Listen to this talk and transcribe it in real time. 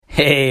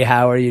Hey,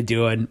 how are you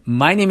doing?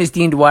 My name is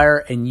Dean Dwyer,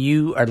 and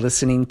you are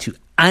listening to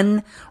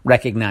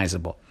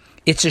Unrecognizable.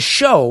 It's a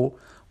show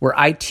where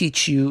I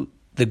teach you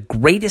the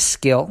greatest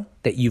skill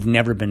that you've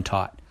never been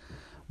taught,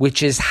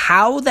 which is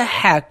how the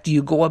heck do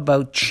you go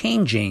about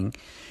changing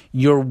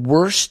your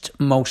worst,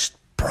 most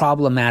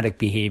problematic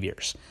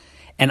behaviors.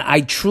 And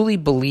I truly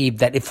believe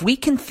that if we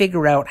can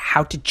figure out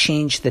how to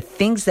change the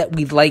things that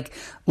we like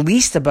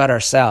least about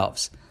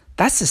ourselves,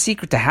 that's the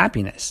secret to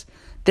happiness.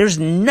 There's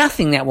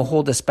nothing that will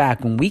hold us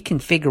back when we can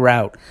figure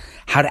out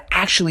how to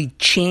actually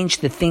change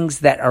the things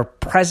that are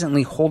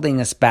presently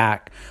holding us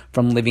back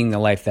from living the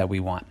life that we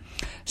want.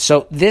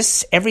 So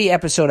every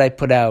episode I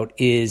put out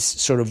is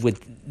sort of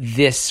with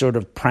this sort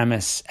of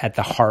premise at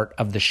the heart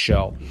of the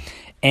show.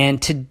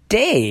 And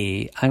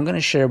today I'm going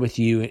to share with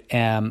you,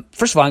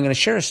 first of all, I'm going to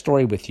share a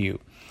story with you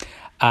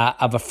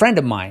of a friend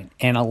of mine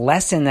and a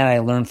lesson that I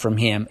learned from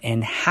him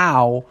and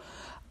how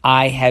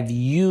I have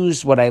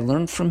used what I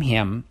learned from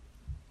him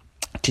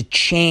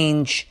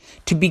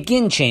to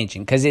begin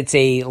changing, because it's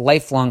a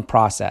lifelong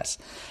process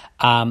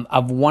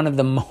of one of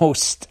the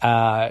most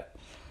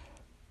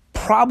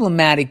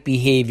problematic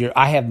behavior.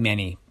 I have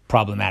many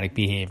problematic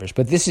behaviors,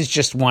 but this is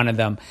just one of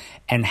them,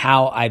 and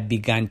how I've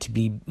begun to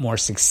be more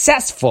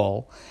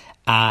successful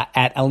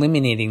at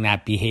eliminating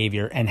that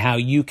behavior, and how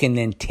you can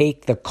then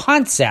take the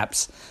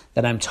concepts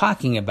that I'm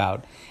talking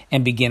about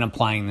and begin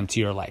applying them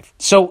to your life.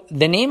 So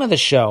the name of the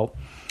show,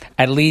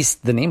 at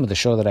least the name of the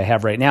show that I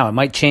have right now, it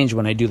might change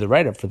when I do the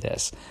write-up for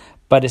this,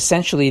 but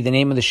essentially the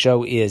name of the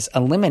show is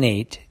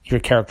Eliminate Your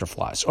Character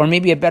Flaws. Or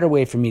maybe a better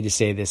way for me to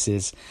say this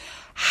is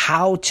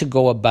how to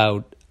go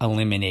about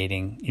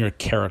eliminating your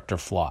character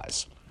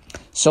flaws.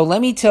 So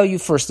let me tell you,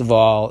 first of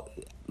all,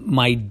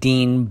 my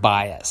Dean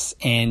bias,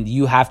 and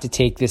you have to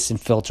take this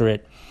and filter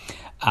it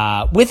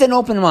with an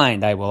open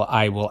mind. I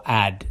will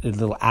add a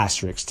little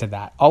asterisk to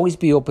that. Always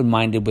be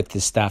open-minded with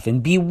this stuff,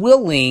 and be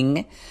willing,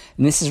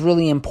 and this is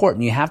really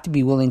important, you have to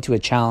be willing to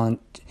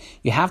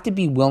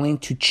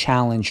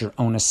challenge your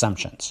own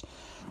assumptions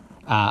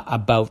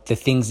about the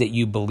things that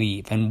you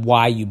believe and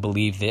why you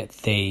believe that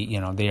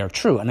they are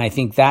true. And I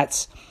think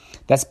that's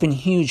been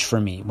huge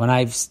for me.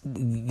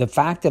 The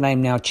fact that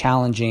I'm now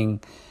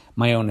challenging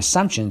my own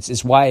assumptions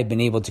is why I've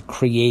been able to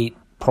create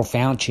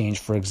profound change,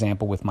 for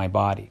example, with my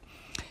body.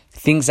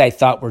 Things I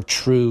thought were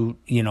true,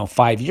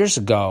 5 years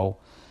ago,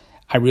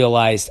 I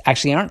realized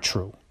actually aren't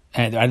true.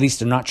 And at least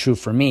they're not true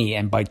for me.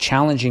 And by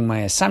challenging my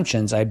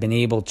assumptions, I've been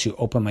able to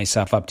open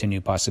myself up to new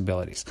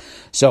possibilities.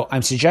 So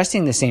I'm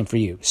suggesting the same for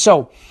you.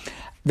 So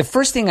the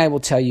first thing I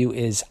will tell you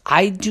is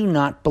I do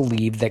not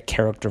believe that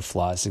character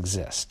flaws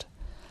exist.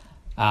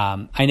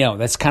 I know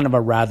that's kind of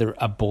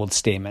a bold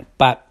statement,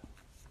 but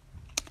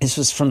this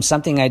was from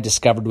something I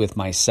discovered with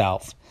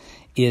myself,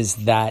 is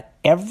that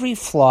every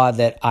flaw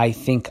that I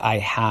think I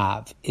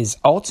have is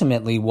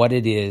ultimately what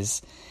it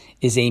is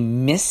a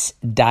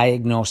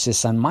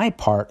misdiagnosis on my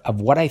part of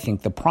what I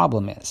think the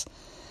problem is.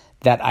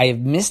 That I have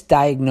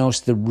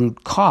misdiagnosed the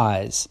root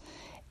cause,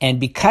 and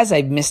because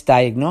I've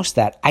misdiagnosed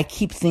that, I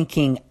keep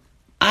thinking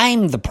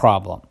I'm the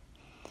problem.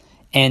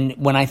 And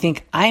when I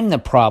think I'm the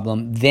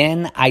problem,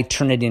 then I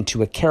turn it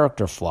into a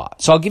character flaw.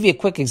 So I'll give you a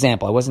quick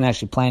example. I wasn't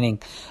actually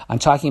planning on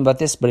talking about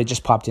this, but it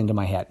just popped into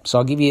my head. So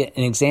I'll give you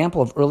an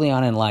example of early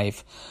on in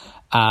life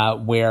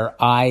where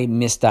I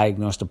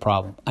misdiagnosed a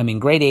problem. I'm in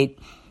grade 8.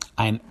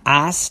 I'm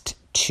asked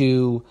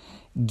to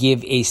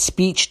give a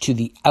speech to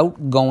the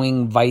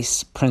outgoing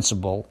vice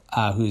principal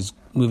who's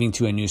moving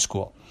to a new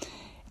school.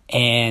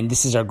 And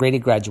this is our grade 8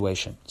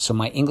 graduation. So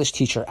my English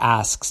teacher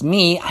asks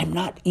me, I'm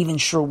not even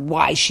sure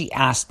why she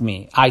asked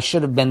me. I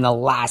should have been the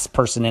last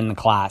person in the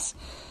class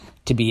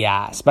to be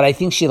asked, but I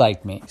think she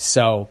liked me.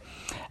 So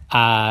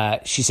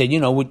she said,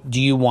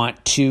 do you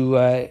want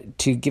to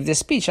give this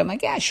speech? I'm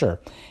like, yeah, sure.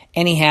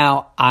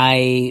 Anyhow,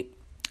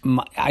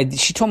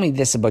 she told me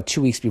this about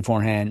 2 weeks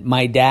beforehand.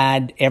 My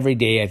dad, every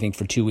day, I think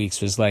for 2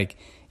 weeks, was like,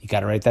 you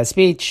got to write that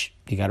speech.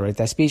 You got to write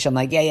that speech. I'm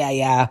like,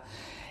 yeah.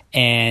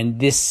 And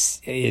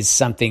this is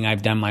something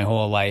I've done my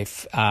whole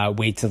life,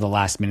 wait till the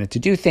last minute to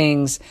do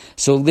things.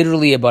 So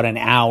literally about an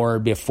hour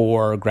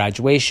before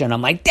graduation,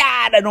 I'm like,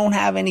 Dad, I don't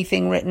have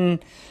anything written.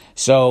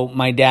 So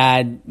my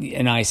dad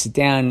and I sit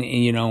down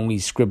and we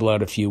scribble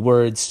out a few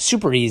words.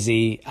 Super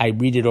easy. I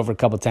read it over a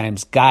couple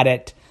times, got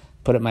it,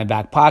 put it in my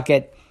back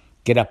pocket,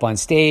 get up on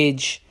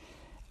stage.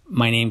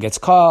 My name gets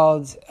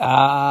called.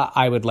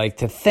 I would like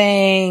to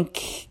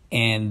thank...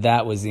 And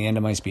that was the end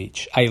of my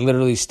speech. I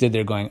literally stood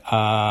there going,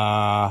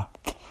 and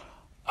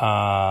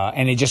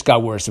it just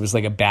got worse. It was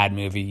like a bad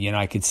movie.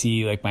 I could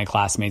see like my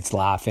classmates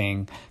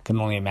laughing. Can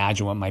only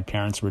imagine what my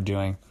parents were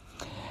doing.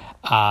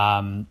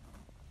 But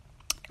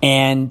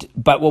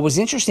what was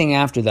interesting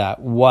after that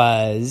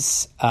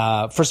was,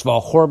 first of all,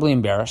 horribly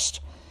embarrassed.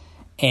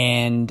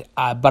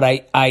 But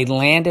I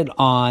landed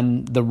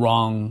on the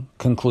wrong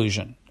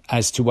conclusion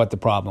as to what the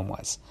problem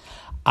was.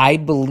 I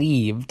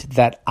believed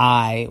that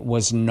I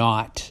was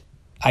not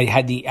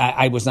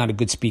a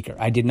good speaker.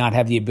 I did not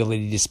have the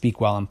ability to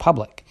speak well in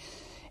public.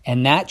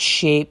 And that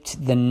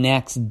shaped the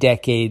next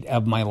decade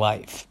of my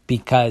life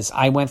because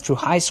I went through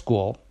high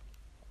school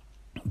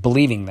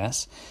believing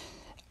this.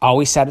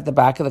 Always sat at the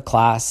back of the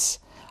class.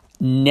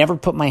 I never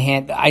put my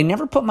hand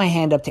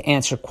up to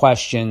answer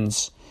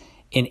questions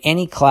in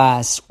any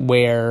class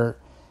where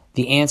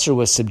the answer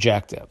was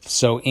subjective.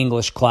 So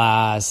English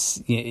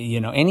class,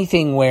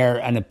 anything where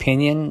an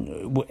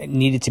opinion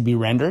needed to be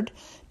rendered,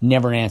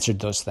 never answered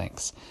those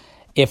things.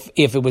 If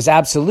it was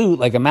absolute,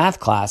 like a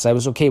math class, I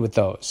was okay with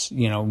those,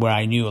 where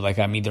I knew like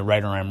I'm either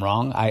right or I'm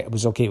wrong. I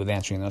was okay with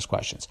answering those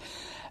questions.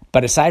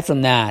 But aside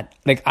from that,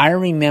 like I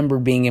remember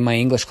being in my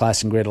English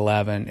class in grade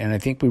 11, and I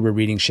think we were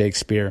reading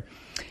Shakespeare,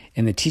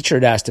 and the teacher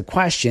had asked a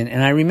question,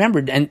 and I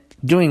remembered and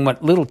doing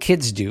what little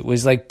kids do,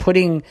 was like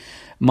putting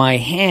my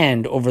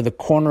hand over the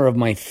corner of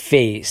my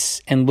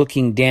face and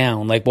looking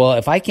down, like, well,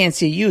 if I can't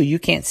see you, you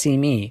can't see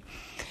me.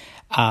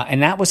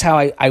 And that was how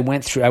I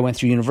went through. I went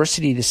through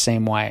university the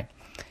same way.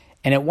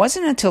 And it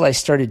wasn't until I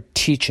started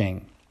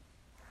teaching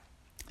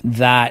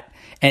that,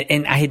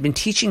 and I had been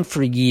teaching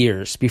for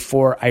years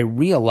before I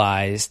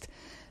realized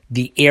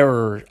the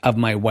error of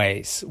my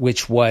ways,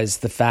 which was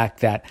the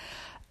fact that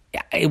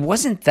it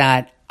wasn't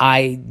that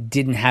I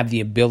didn't have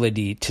the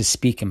ability to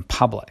speak in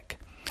public.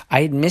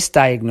 I had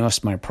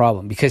misdiagnosed my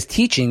problem, because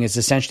teaching is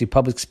essentially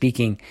public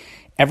speaking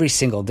every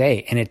single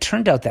day. And it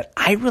turned out that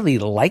I really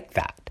like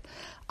that.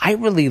 I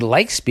really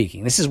like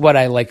speaking. This is what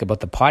I like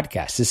about the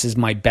podcast. This is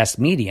my best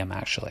medium,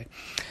 actually.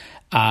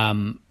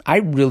 I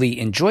really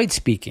enjoyed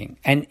speaking.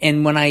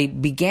 And when I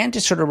began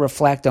to sort of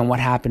reflect on what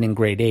happened in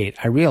grade 8,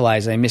 I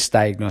realized I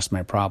misdiagnosed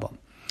my problem.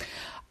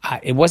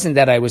 It wasn't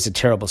that I was a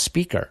terrible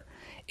speaker.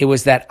 It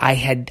was that I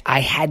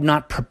had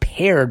not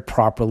prepared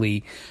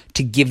properly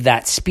to give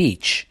that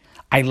speech.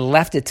 I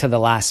left it to the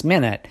last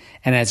minute.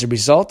 And as a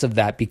result of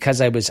that,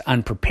 because I was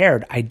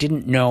unprepared, I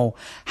didn't know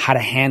how to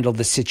handle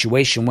the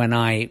situation when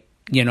I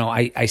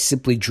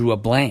simply drew a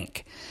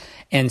blank.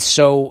 And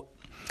so,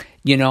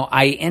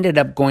 I ended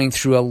up going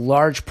through a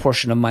large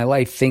portion of my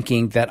life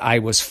thinking that I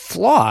was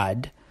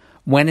flawed,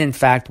 when in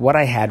fact what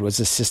I had was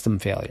a system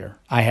failure.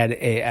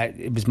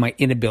 It was my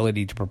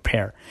inability to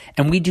prepare.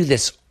 And we do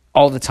this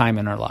all the time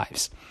in our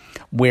lives,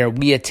 where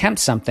we attempt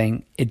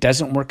something, it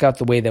doesn't work out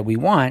the way that we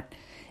want,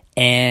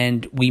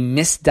 and we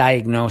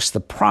misdiagnose the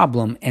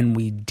problem, and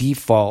we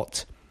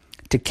default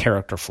to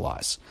character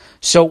flaws.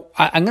 So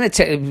I'm going to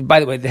tell you, by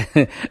the way,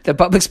 the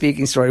public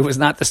speaking story was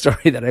not the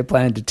story that I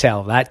planned to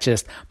tell. That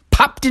just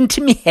popped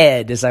into my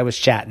head as I was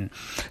chatting.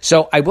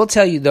 So I will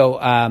tell you, though,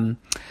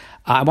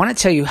 I want to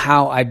tell you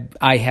how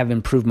I have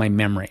improved my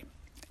memory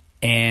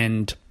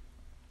and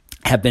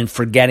have been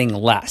forgetting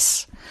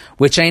less,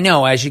 which I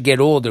know as you get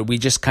older, we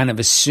just kind of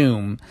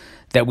assume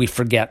that we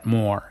forget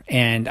more.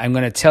 And I'm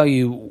going to tell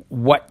you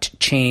what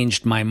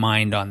changed my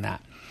mind on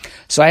that.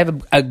 So I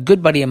have a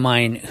good buddy of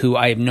mine who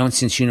I have known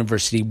since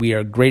university. We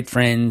are great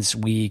friends.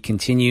 We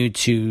continue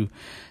to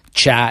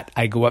chat.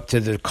 I go up to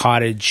the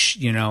cottage,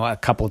 a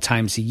couple of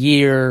times a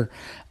year.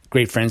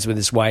 Great friends with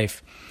his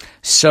wife.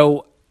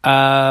 So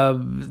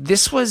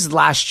this was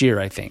last year,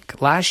 I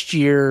think. Last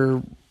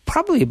year,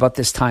 probably about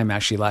this time,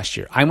 actually, last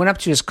year. I went up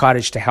to his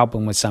cottage to help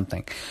him with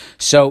something.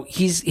 So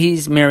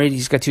he's married.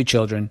 He's got 2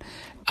 children.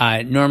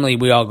 Normally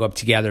we all go up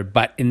together,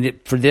 but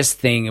for this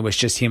thing, it was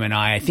just him and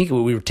I. I think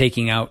we were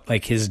taking out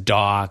like his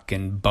dock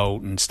and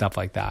boat and stuff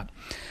like that.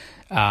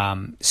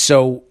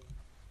 So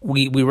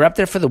we were up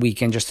there for the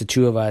weekend, just the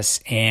 2 of us,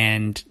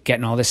 and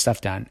getting all this stuff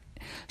done.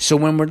 So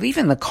when we're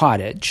leaving the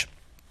cottage,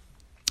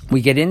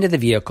 we get into the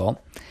vehicle,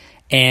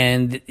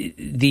 and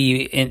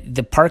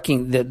the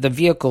parking, the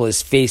vehicle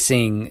is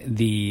facing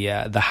the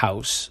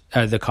house,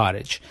 the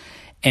cottage.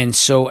 And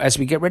so as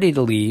we get ready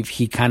to leave,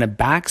 he kind of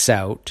backs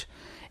out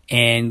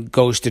and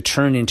goes to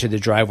turn into the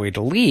driveway to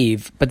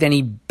leave, but then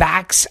he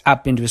backs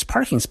up into his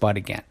parking spot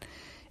again.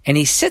 And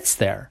he sits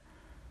there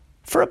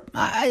for,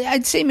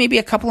 I'd say maybe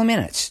a couple of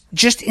minutes,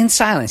 just in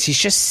silence. He's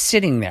just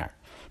sitting there,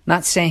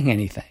 not saying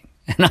anything.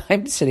 And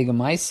I'm sitting in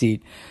my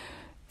seat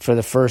for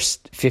the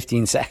first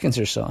 15 seconds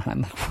or so. And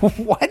I'm like,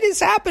 what is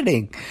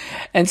happening?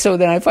 And so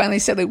then I finally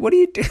said, like, what are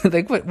you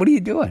doing? Like, what are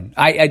you doing?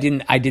 I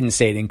didn't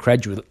say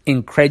it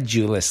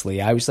incredulously.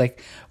 I was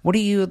like, what are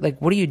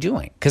you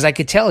doing? Cause I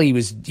could tell he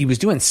was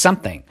doing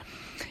something.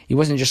 He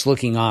wasn't just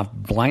looking off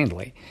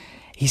blindly.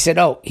 He said,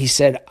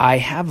 I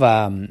have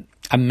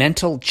a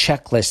mental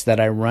checklist that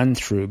I run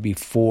through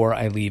before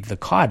I leave the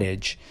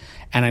cottage.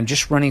 And I'm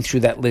just running through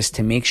that list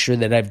to make sure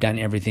that I've done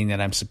everything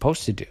that I'm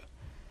supposed to do.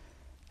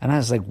 And I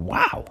was like,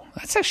 wow,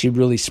 that's actually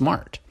really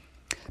smart.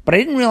 But I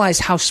didn't realize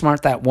how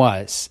smart that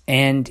was.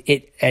 And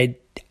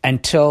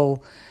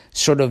until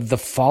sort of the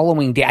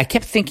following day, I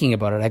kept thinking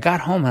about it. I got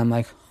home and I'm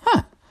like,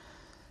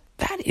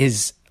 that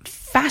is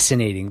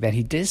fascinating that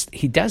he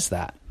does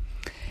that.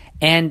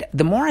 And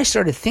the more I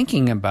started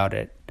thinking about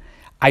it,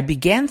 I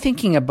began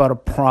thinking about a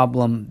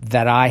problem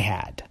that I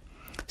had.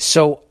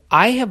 So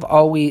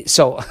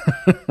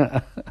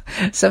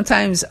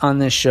sometimes on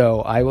this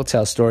show, I will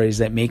tell stories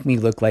that make me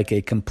look like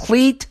a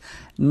complete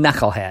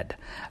knucklehead,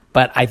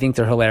 but I think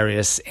they're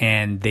hilarious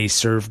and they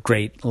serve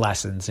great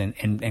lessons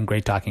and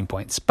great talking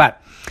points.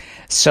 But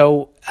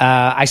so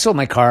I sold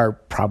my car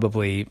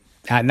probably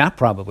Not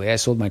probably. I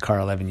sold my car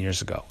 11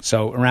 years ago.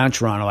 So around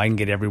Toronto, I can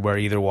get everywhere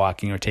either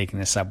walking or taking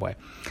the subway.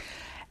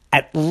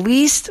 At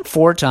least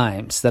 4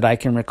 times that I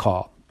can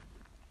recall,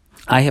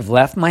 I have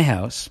left my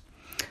house,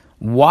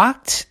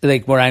 walked,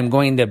 like where I'm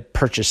going to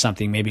purchase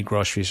something, maybe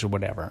groceries or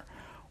whatever,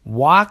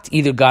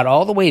 either got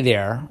all the way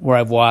there, where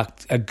I've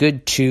walked a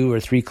good 2 or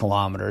 3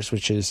 kilometers,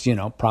 which is,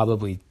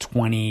 probably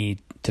 20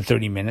 to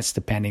 30 minutes,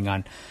 depending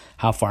on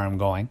how far I'm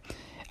going.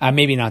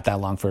 Maybe not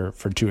that long for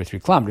 2 or 3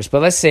 kilometers,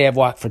 but let's say I've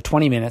walked for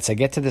 20 minutes, I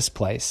get to this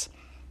place,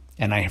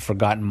 and I have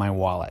forgotten my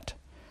wallet.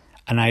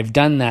 And I've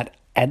done that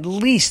at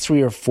least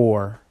 3 or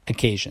 4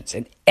 occasions.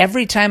 And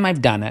every time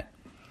I've done it,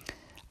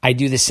 I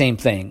do the same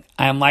thing.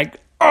 I'm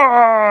like,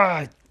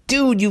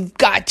 dude, you've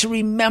got to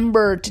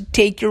remember to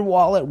take your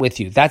wallet with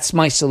you. That's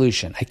my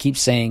solution. I keep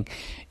saying,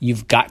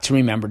 you've got to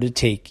remember to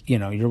take,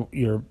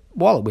 your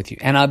wallet with you.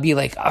 And I'll be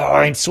like,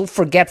 I'm so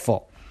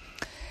forgetful.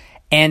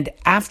 And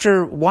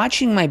after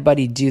watching my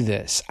buddy do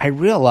this, I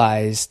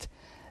realized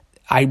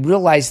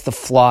the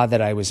flaw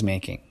that I was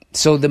making.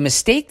 So the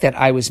mistake that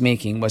I was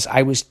making was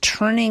I was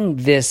turning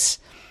this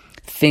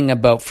thing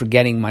about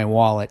forgetting my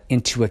wallet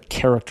into a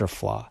character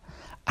flaw.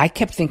 I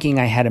kept thinking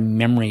I had a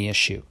memory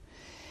issue.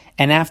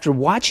 And after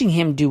watching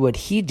him do what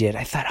he did,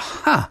 I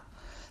thought,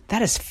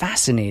 that is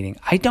fascinating.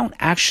 I don't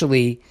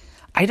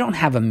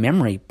have a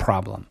memory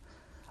problem.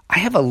 I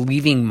have a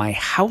leaving my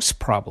house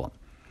problem.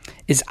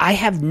 Is I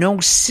have no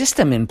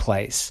system in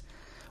place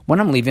when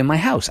I'm leaving my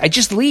house. I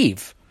just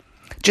leave.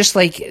 Just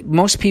like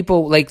most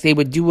people, like they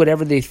would do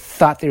whatever they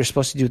thought they were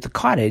supposed to do at the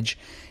cottage,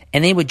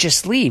 and they would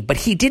just leave. But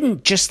he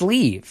didn't just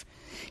leave.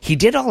 He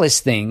did all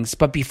his things,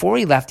 but before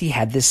he left, he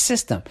had this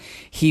system.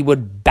 He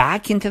would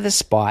back into the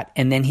spot,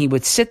 and then he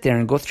would sit there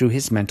and go through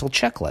his mental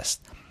checklist.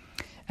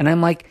 And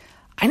I'm like,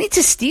 I need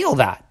to steal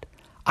that.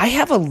 I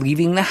have a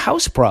leaving the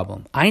house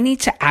problem. I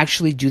need to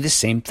actually do the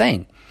same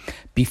thing.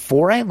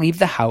 Before I leave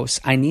the house,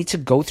 I need to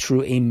go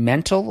through a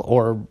mental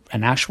or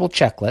an actual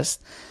checklist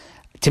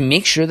to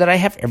make sure that I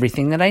have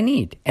everything that I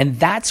need. And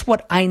that's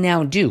what I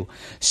now do.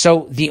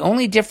 So the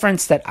only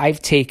difference that I've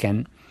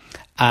taken,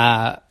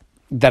 that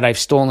I've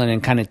stolen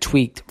and kind of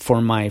tweaked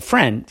from my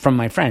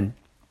friend,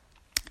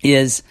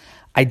 is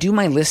I do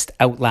my list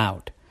out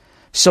loud.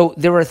 So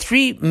there are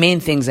 3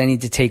 main things I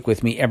need to take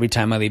with me every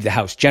time I leave the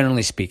house,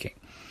 generally speaking,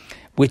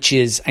 which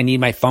is I need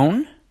my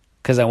phone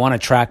because I want to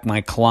track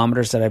my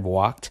kilometers that I've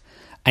walked.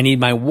 I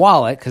need my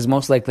wallet because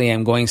most likely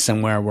I'm going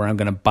somewhere where I'm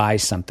going to buy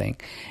something.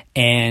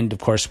 And of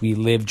course, we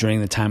live during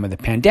the time of the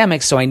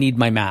pandemic, so I need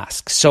my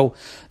mask. So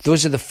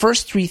those are the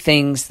first 3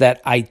 things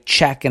that I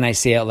check and I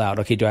say out loud.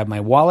 Okay, do I have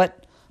my wallet,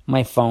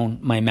 my phone,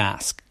 my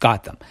mask?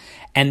 Got them.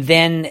 And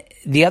then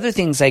the other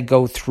things I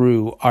go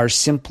through are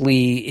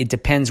simply, it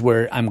depends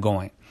where I'm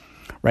going,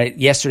 right?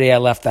 Yesterday I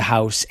left the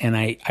house and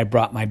I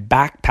brought my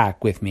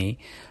backpack with me,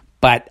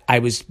 but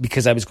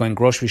because I was going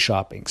grocery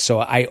shopping. So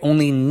I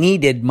only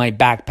needed my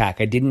backpack.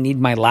 I didn't need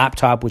my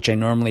laptop, which I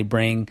normally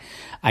bring.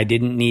 I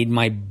didn't need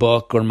my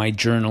book or my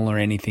journal or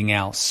anything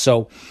else.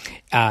 So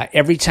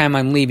every time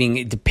I'm leaving,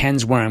 it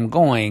depends where I'm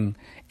going.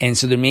 And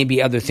so there may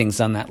be other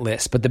things on that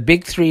list. But the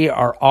big 3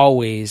 are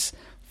always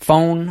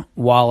phone,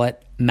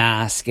 wallet,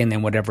 mask, and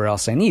then whatever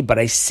else I need. But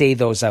I say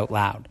those out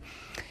loud.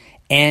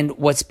 And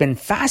what's been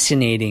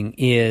fascinating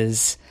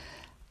is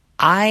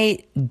I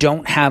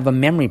don't have a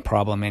memory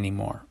problem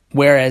anymore.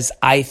 Whereas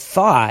I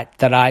thought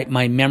that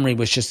my memory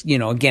was just,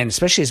 again,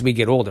 especially as we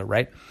get older,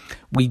 right?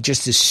 We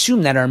just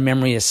assume that our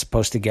memory is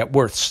supposed to get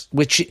worse,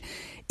 which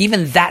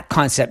even that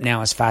concept now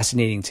is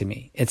fascinating to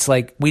me. It's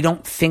like we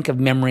don't think of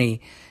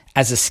memory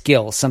as a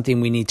skill, something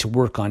we need to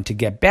work on to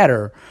get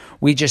better.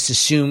 We just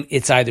assume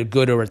it's either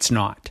good or it's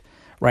not,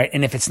 right?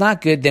 And if it's not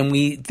good, then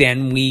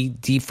we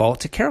default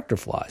to character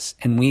flaws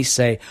and we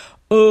say,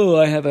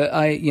 I have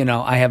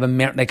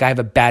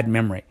a bad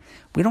memory.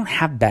 We don't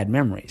have bad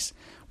memories.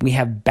 We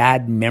have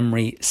bad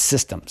memory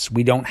systems.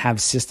 We don't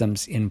have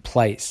systems in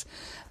place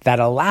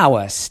that allow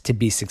us to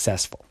be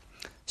successful.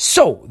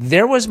 So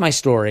there was my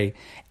story,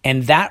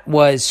 and that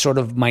was sort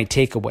of my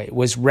takeaway,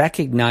 was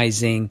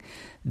recognizing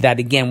that,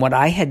 again, what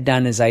I had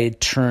done is I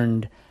had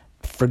turned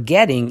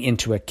forgetting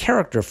into a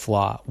character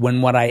flaw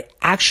when what I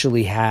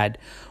actually had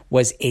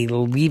was a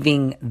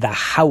leaving the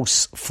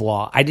house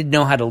flaw. I didn't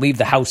know how to leave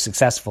the house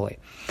successfully.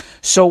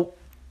 So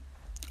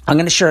I'm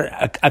going to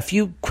share a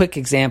few quick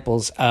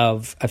examples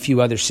of a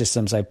few other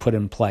systems I put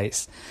in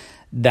place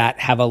that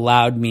have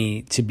allowed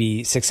me to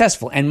be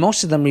successful. And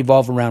most of them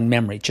revolve around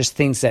memory, just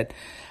things that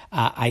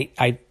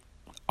I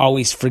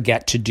always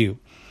forget to do.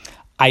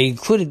 I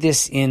included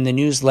this in the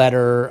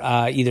newsletter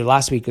either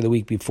last week or the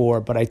week before,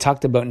 but I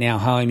talked about now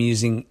how I'm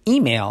using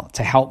email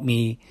to help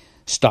me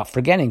stop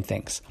forgetting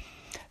things.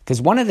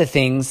 Because one of the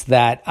things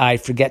that I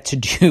forget to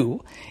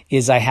do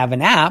is I have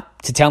an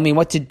app to tell me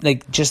what to,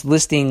 just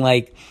listing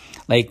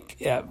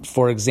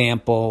for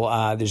example,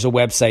 there's a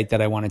website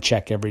that I want to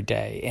check every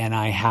day, and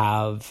I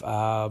have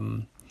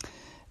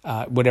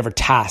whatever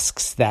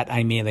tasks that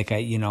I made.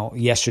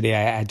 Yesterday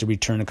I had to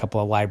return a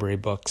couple of library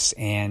books,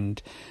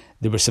 and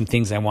there were some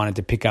things I wanted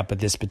to pick up at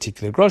this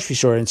particular grocery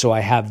store. And so I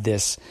have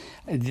this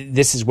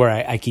is where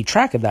I keep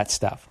track of that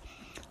stuff.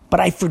 But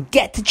I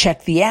forget to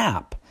check the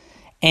app.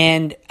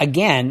 And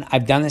again,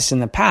 I've done this in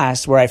the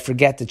past where I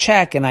forget to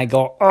check and I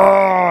go,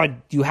 oh,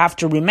 you have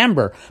to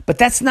remember. But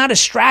that's not a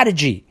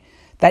strategy.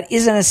 That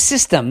isn't a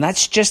system.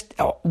 That's just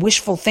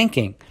wishful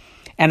thinking.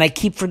 And I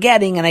keep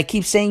forgetting and I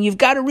keep saying, you've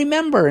got to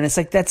remember. And it's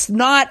like, that's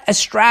not a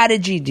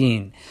strategy,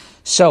 Dean.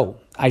 So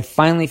I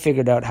finally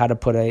figured out how to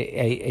put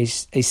a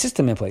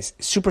system in place.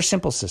 Super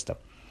simple system.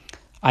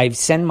 I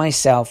send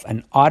myself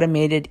an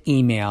automated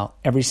email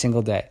every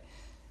single day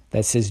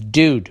that says,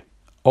 dude,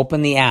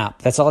 open the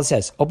app. That's all it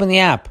says. Open the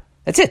app.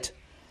 That's it.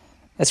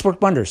 That's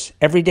worked wonders.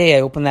 Every day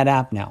I open that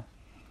app now.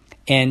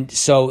 And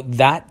so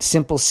that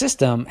simple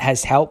system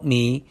has helped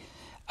me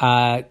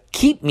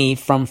keep me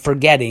from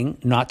forgetting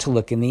not to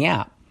look in the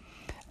app.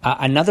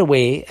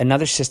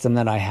 Another system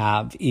that I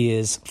have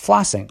is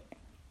flossing.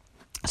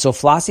 So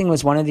flossing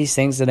was one of these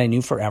things that I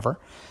knew forever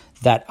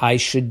that I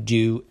should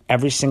do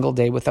every single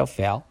day without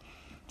fail.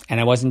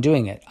 And I wasn't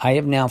doing it. I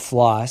have now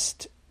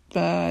flossed,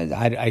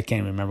 I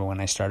can't remember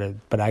when I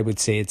started, but I would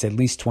say it's at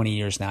least 20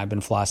 years now. I've been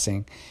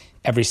flossing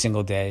every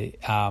single day,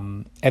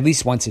 at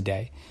least once a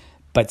day,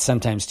 but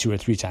sometimes 2 or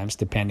 3 times,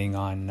 depending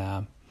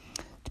on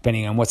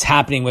what's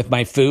happening with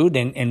my food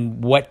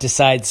and what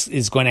decides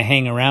is going to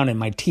hang around in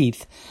my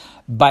teeth.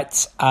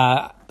 But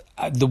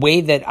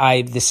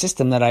the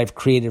system that I've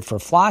created for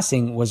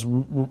flossing was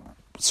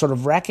sort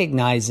of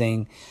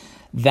recognizing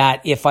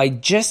that if I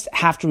just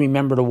have to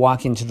remember to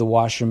walk into the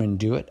washroom and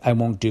do it, I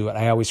won't do it.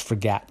 I always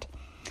forget.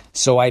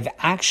 So I've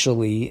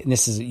actually, and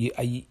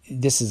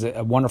this is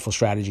a wonderful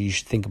strategy you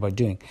should think about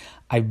doing.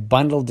 I've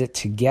bundled it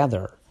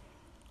together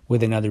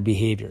with another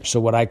behavior. So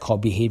what I call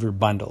behavior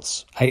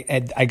bundles.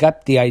 I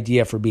got the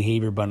idea for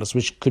behavior bundles,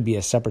 which could be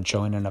a separate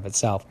show in and of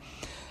itself.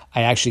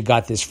 I actually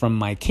got this from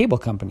my cable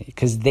company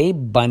because they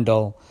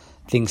bundle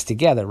things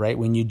together, right?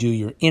 When you do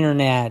your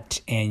internet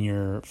and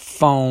your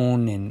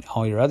phone and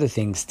all your other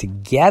things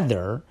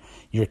together,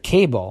 your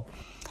cable,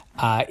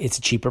 it's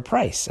a cheaper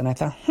price. And I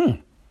thought,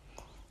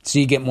 so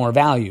you get more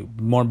value,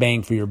 more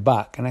bang for your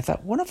buck. And I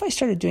thought, what if I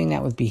started doing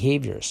that with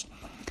behaviors?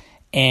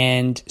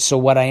 And so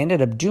what I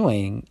ended up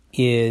doing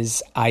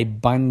is I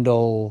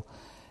bundle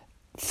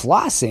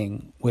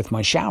flossing with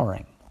my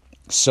showering.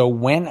 So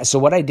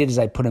what I did is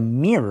I put a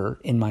mirror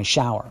in my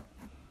shower.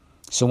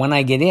 So when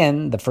I get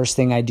in, the first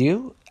thing I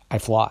do, I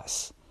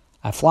floss.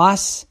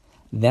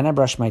 Then I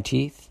brush my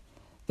teeth,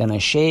 then I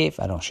shave.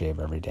 I don't shave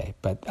every day,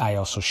 but I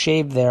also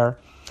shave there.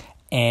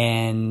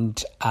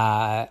 And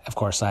of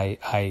course,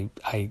 I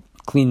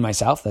clean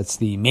myself. That's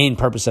the main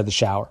purpose of the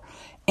shower.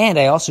 And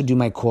I also do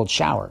my cold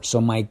shower.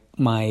 So my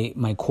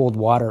cold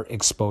water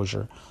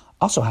exposure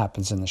also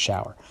happens in the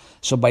shower.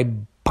 So by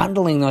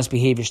bundling those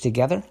behaviors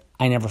together,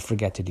 I never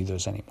forget to do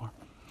those anymore.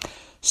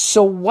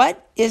 So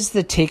what is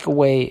the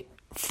takeaway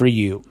for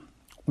you?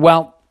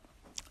 Well,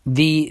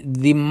 the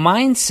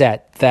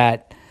mindset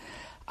that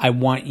I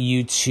want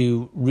you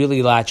to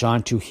really latch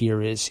onto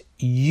here is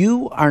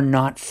you are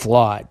not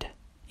flawed.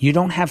 You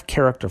don't have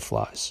character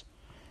flaws.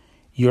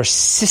 Your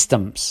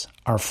systems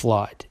are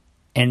flawed.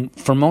 And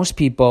for most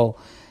people,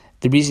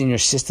 the reason your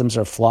systems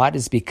are flawed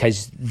is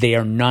because they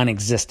are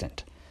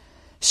non-existent.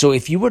 So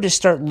if you were to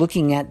start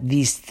looking at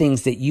these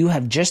things that you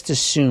have just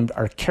assumed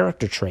are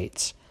character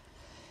traits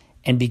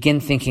and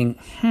begin thinking,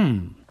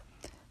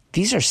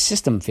 these are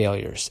system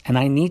failures, and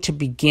I need to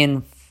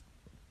begin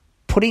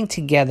putting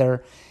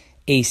together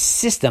a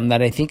system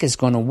that I think is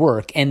going to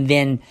work and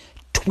then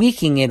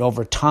tweaking it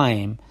over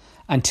time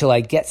until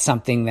I get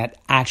something that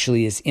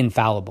actually is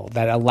infallible,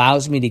 that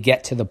allows me to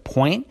get to the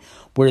point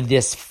where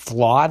this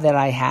flaw that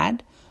I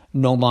had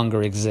no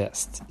longer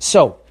exists.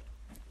 So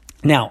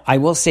now, I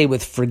will say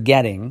with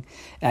forgetting,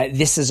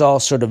 this is all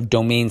sort of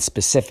domain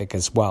specific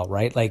as well,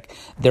 right? Like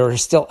there are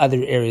still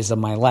other areas of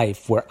my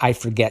life where I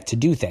forget to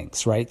do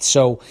things, right?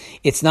 So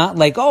it's not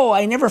like, oh,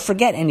 I never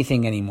forget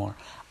anything anymore.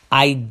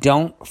 I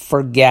don't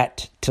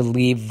forget to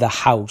leave the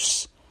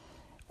house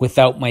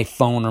without my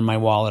phone or my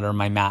wallet or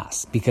my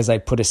mask because I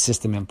put a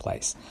system in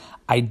place.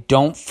 I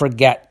don't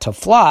forget to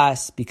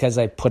floss because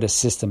I put a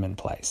system in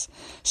place.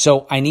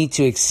 So I need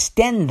to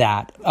extend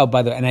that. Oh,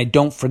 by the way, and I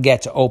don't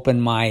forget to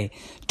open my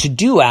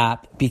to-do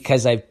app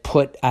because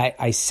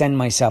I send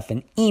myself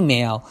an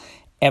email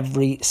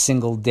every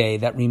single day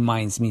that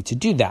reminds me to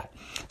do that.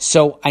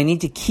 So I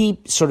need to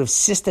keep sort of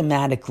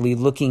systematically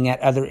looking at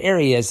other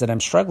areas that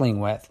I'm struggling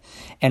with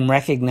and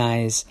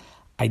recognize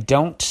I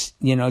don't,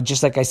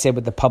 just like I said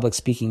with the public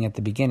speaking at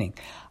the beginning,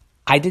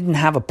 I didn't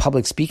have a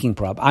public speaking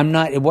problem.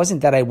 It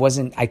wasn't that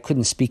I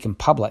couldn't speak in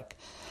public.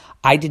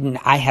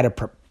 I had a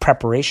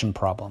preparation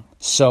problem.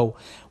 So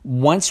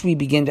once we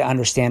begin to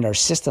understand our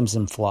systems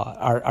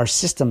our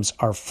systems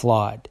are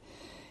flawed,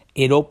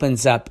 it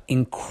opens up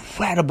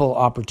incredible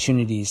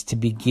opportunities to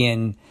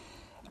begin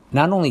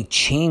not only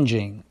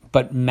changing,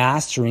 but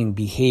mastering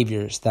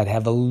behaviors that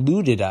have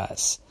eluded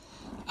us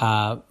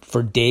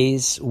for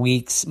days,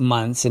 weeks,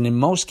 months, and in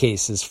most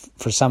cases,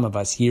 for some of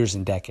us, years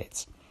and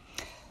decades.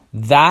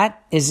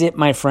 That is it,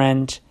 my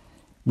friend.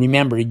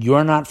 Remember,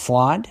 you're not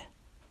flawed.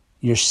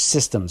 Your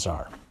systems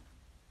are.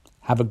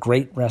 Have a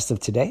great rest of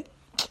today.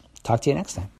 Talk to you next time.